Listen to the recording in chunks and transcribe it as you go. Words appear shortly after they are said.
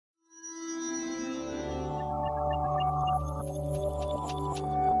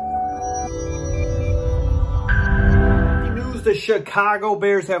news, the Chicago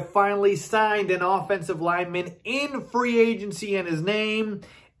Bears have finally signed an offensive lineman in free agency, and his name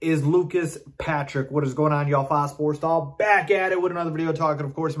is Lucas Patrick. What is going on, y'all? Faiz Sports Stall back at it with another video talking,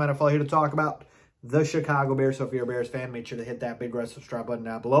 of course, NFL here to talk about the Chicago Bears. So if you're a Bears fan, make sure to hit that big red subscribe button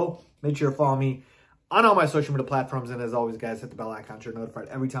down below. Make sure to follow me on all my social media platforms. And as always, guys, hit the bell icon so you're notified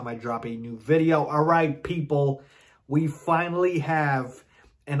every time I drop a new video. All right, people, we finally have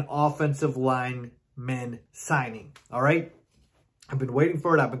an offensive lineman signing. All right, I've been waiting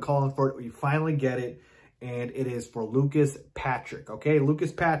for it. I've been calling for it. We finally get it, and it is for Lucas Patrick. Okay,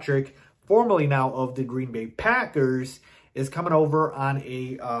 Lucas Patrick, formerly now of the Green Bay Packers, is coming over on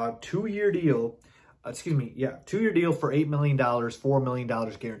a two-year deal. Two-year deal for $8 million, $4 million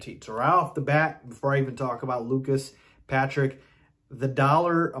guaranteed. So right off the bat, before I even talk about Lucas Patrick, the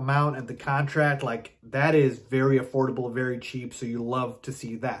dollar amount and the contract, like, that is very affordable, very cheap. So you love to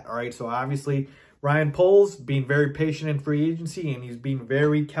see that. All right, so obviously Ryan Poles being very patient in free agency, and he's being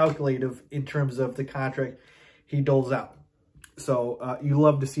very calculative in terms of the contract he doles out. So you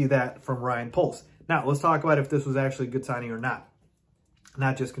love to see that from Ryan Poles. Now, let's talk about if this was actually a good signing or not.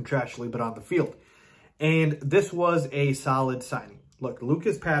 Not just contractually, but on the field. And this was a solid signing. Look,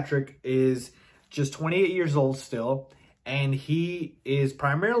 Lucas Patrick is just 28 years old still, and he is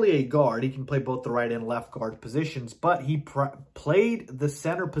primarily a guard. He can play both the right and left guard positions, but he played the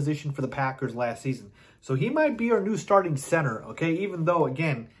center position for the Packers last season. So he might be our new starting center, okay? Even though,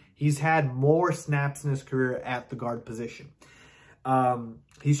 again, he's had more snaps in his career at the guard position.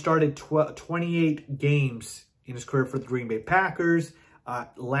 He started 28 games in his career for the Green Bay Packers.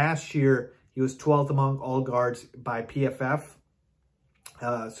 Last year, he was 12th among all guards by PFF.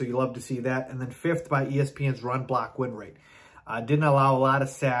 So you love to see that. And then 5th by ESPN's run block win rate. Didn't allow a lot of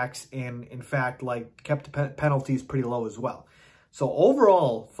sacks, and in fact, like, kept the penalties pretty low as well. So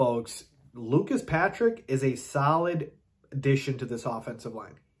overall, folks, Lucas Patrick is a solid addition to this offensive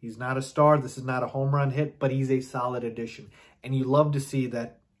line. He's not a star. This is not a home run hit, but he's a solid addition. And you love to see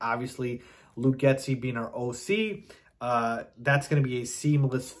that, obviously, Luke Getsy being our OC, that's going to be a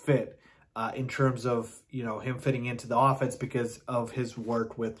seamless fit in terms of, you know, him fitting into the offense because of his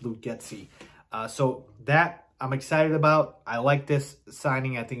work with Luke Getsy. So that I'm excited about. I like this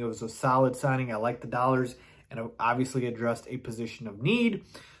signing. I think it was a solid signing. I like the dollars, and it obviously addressed a position of need.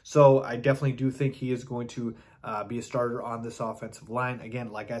 So I definitely do think he is going to be a starter on this offensive line.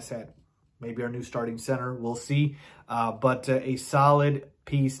 Again, like I said, maybe our new starting center. We'll see. But a solid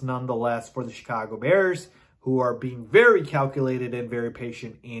piece nonetheless for the Chicago Bears, who are being very calculated and very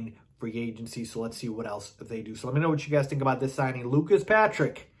patient in free agency. So let's see what else they do. So let me know what you guys think about this signing. Lucas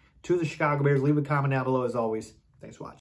Patrick to the Chicago Bears. Leave a comment down below as always. Thanks for watching.